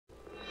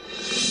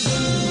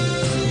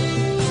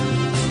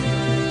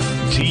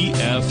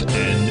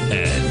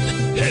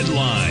TFNN.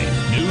 Headline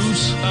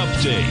News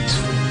Update.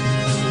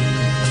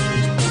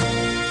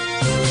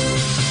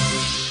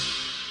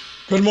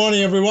 Good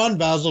morning, everyone.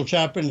 Basil,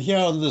 Chapman here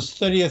on this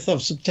 30th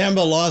of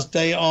September, last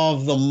day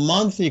of the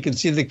month. You can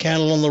see the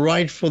candle on the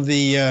right for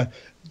the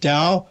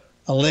Dow,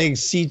 a leg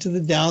C to the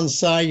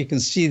downside. You can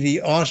see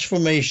the arch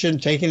formation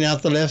taking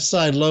out the left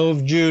side low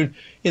of June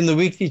in the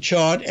weekly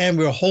chart, and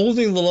we're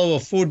holding the low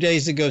of 4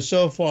 days ago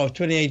so far of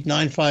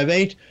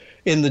 28,958.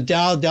 In the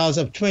Dow, Dow's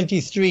up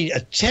 23,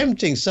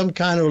 attempting some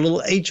kind of a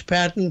little H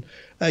pattern,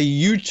 a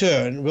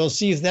U-turn. We'll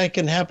see if that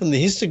can happen.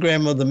 The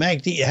histogram of the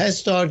MACD has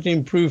started to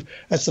improve.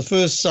 That's the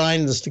first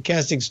sign. The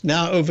stochastic's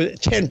now over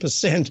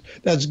 10%.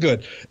 That's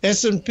good.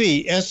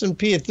 S&P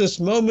at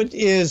this moment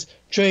is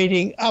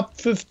trading up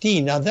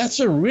 15. Now, that's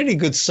a really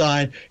good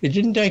sign. It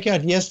didn't take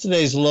out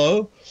yesterday's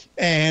low,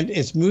 and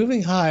it's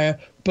moving higher.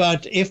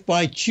 But if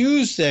by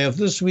Tuesday of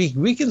this week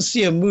we can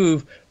see a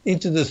move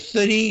into the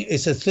 30,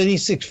 it's a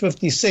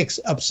 36.56,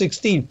 up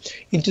 16,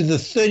 into the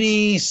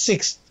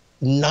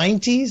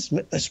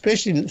 36.90s,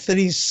 especially in the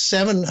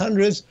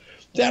 3700s,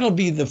 that'll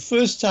be the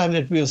first time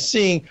that we're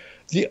seeing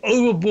the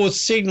overbought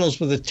signals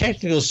for the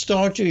technicals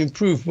start to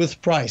improve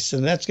with price,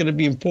 and that's going to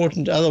be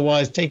important.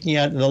 Otherwise, taking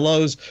out the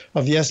lows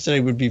of yesterday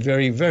would be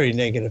very, very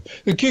negative.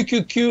 The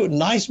QQQ,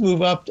 nice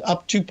move up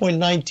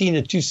 2.19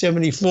 at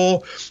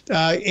 274.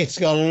 It's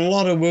got a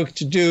lot of work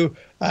to do.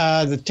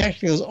 The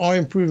technicals are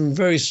improving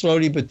very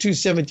slowly, but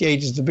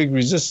 278 is the big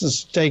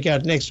resistance to take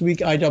out next week.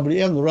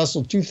 IWM, the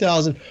Russell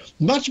 2000,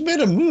 much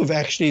better move,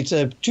 actually. It's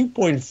a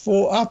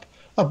 2.4 up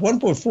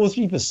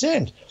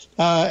 1.43%.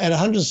 At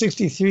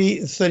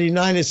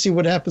 163.39. Let's see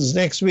what happens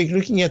next week.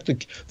 Looking at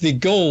the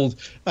gold.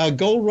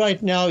 Gold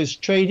right now is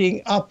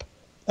trading up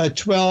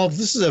 12.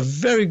 This is a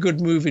very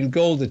good move in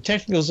gold. The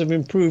technicals have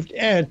improved,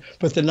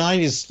 but the 9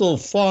 is still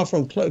far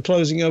from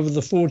closing over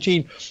the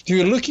 14. If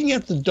you're looking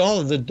at the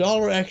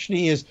dollar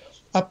actually is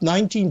up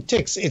 19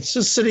 ticks. It's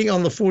just sitting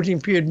on the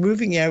 14-period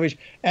moving average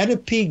at a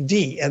peak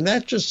D, and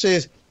that just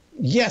says,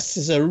 yes,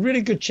 there's a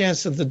really good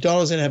chance that the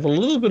dollar's going to have a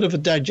little bit of a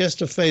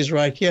digestive phase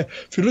right here.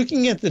 If you're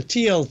looking at the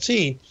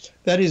TLT,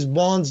 that is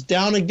bonds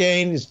down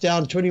again. It's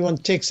down 21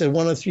 ticks at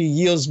 103,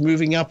 yields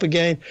moving up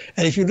again.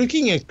 And if you're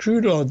looking at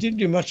crude oil, I didn't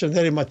do much of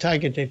that in my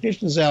Tiger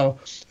Technicians hour,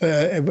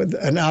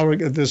 an hour,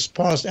 this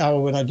past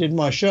hour when I did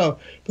my show,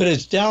 but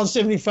it's down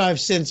 75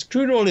 cents.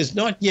 Crude oil is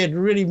not yet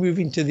really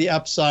moving to the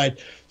upside.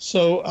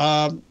 So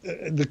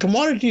the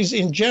commodities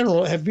in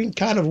general have been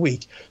kind of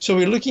weak. So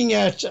we're looking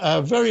at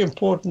very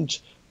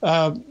important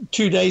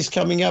 2 days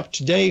coming up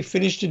today,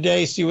 finish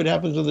today, see what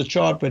happens with the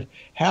chart. But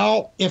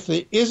if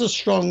there is a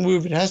strong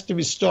move, it has to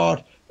be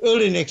start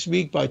early next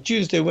week. By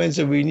Tuesday,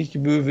 Wednesday, we need to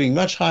be moving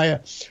much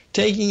higher.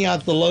 Taking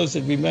out the lows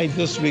that we made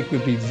this week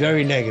would be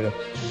very negative.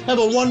 Have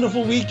a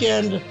wonderful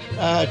weekend.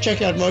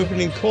 Check out my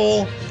opening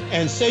call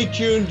and stay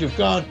tuned. You've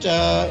got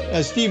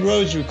Steve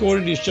Rhodes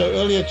recorded his show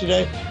earlier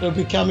today. It'll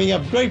be coming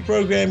up. Great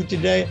program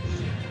today.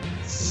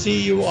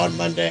 See you on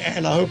Monday,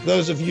 and I hope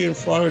those of you in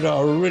Florida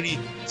are really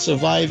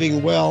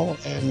surviving well,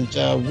 and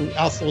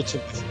our thoughts are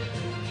with you.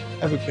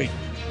 Have a great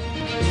day.